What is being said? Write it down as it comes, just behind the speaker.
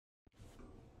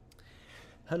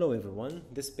Hello everyone,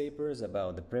 this paper is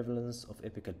about the prevalence of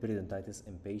apical periodontitis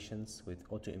in patients with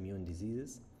autoimmune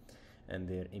diseases and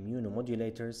their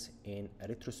immunomodulators in a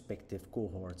retrospective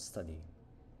cohort study.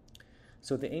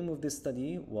 So the aim of this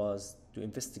study was to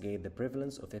investigate the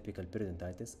prevalence of apical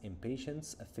periodontitis in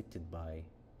patients affected by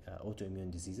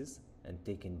autoimmune diseases and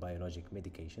taking biologic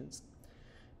medications.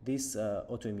 These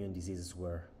autoimmune diseases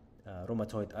were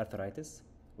rheumatoid arthritis,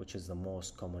 which is the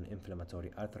most common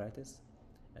inflammatory arthritis,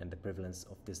 and the prevalence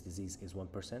of this disease is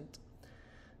 1%.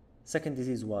 Second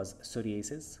disease was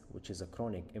psoriasis, which is a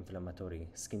chronic inflammatory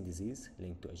skin disease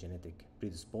linked to a genetic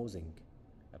predisposing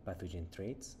pathogen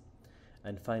traits.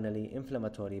 And finally,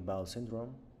 inflammatory bowel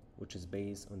syndrome, which is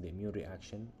based on the immune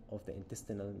reaction of the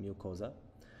intestinal mucosa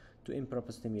to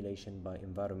improper stimulation by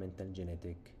environmental,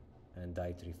 genetic, and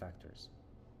dietary factors.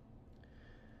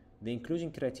 The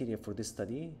inclusion criteria for this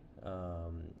study,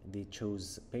 they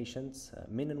chose patients,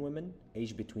 men and women,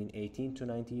 aged between 18 to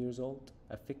 90 years old,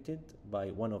 affected by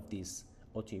one of these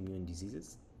autoimmune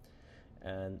diseases,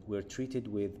 and were treated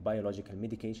with biological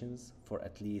medications for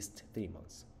at least 3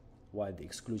 months, while the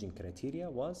exclusion criteria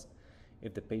was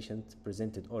if the patient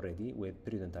presented already with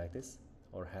periodontitis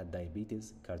or had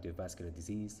diabetes, cardiovascular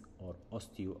disease, or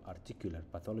osteoarticular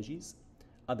pathologies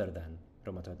other than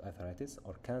rheumatoid arthritis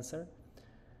or cancer,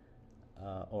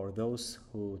 or those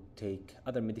who take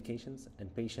other medications,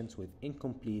 and patients with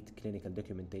incomplete clinical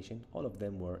documentation. All of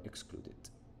them were excluded.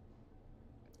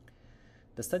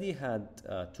 The study had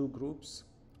two groups.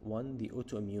 One, the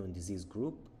autoimmune disease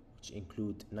group, which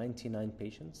include 99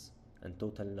 patients and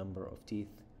total number of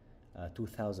teeth,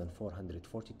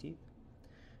 2,440 teeth.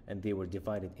 And they were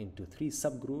divided into 3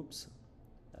 subgroups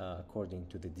according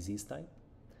to the disease type,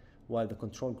 while the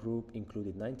control group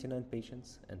included 99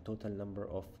 patients and total number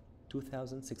of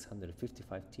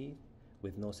 2,655 teeth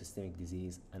with no systemic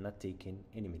disease and not taking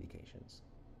any medications.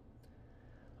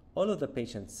 All of the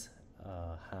patients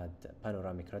had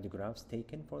panoramic radiographs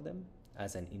taken for them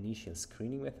as an initial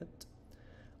screening method.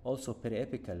 Also,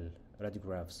 periapical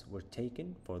radiographs were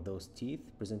taken for those teeth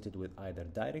presented with either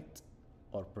direct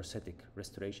or prosthetic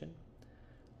restoration,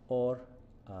 or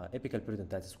apical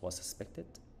periodontitis was suspected.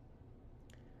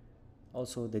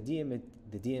 Also, the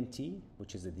DMT,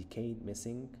 which is the decayed,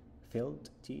 missing, filled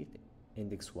teeth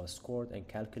index, was scored and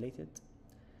calculated,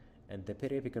 and the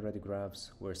periapical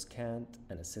radiographs were scanned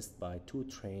and assessed by 2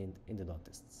 trained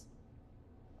endodontists.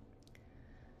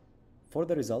 For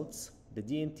the results, the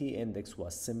DMT index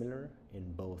was similar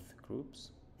in both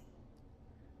groups,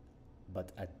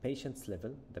 but at patients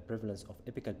level, the prevalence of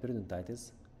apical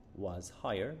periodontitis was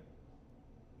higher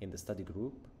in the study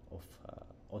group of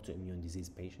autoimmune disease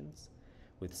patients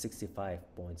with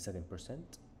 65.7%,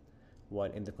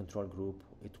 while in the control group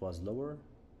it was lower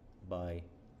by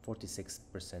 46%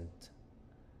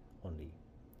 only.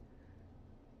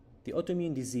 The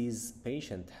autoimmune disease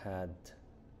patient had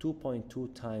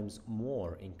 2.2 times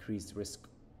more increased risk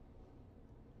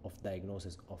of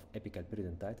diagnosis of apical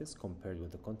periodontitis compared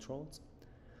with the controls.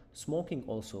 Smoking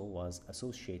also was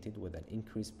associated with an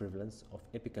increased prevalence of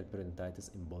apical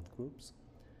periodontitis in both groups.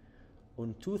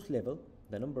 On tooth level,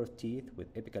 the number of teeth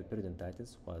with apical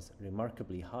periodontitis was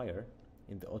remarkably higher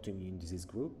in the autoimmune disease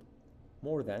group,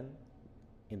 more than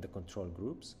in the control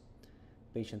groups.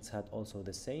 Patients had also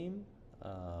the same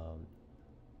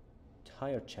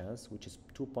higher chance, which is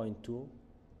 2.2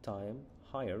 times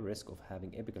higher risk of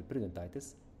having apical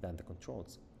periodontitis than the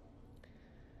controls.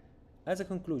 As a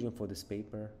conclusion for this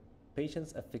paper,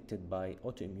 patients affected by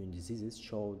autoimmune diseases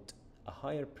showed a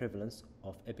higher prevalence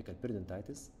of apical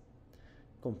periodontitis,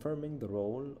 confirming the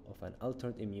role of an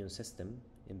altered immune system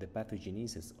in the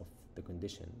pathogenesis of the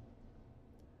condition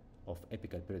of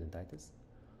apical periodontitis.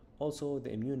 Also, the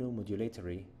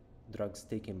immunomodulatory drugs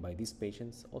taken by these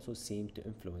patients also seem to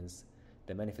influence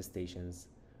the manifestations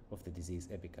of the disease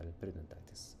apical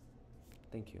periodontitis.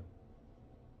 Thank you.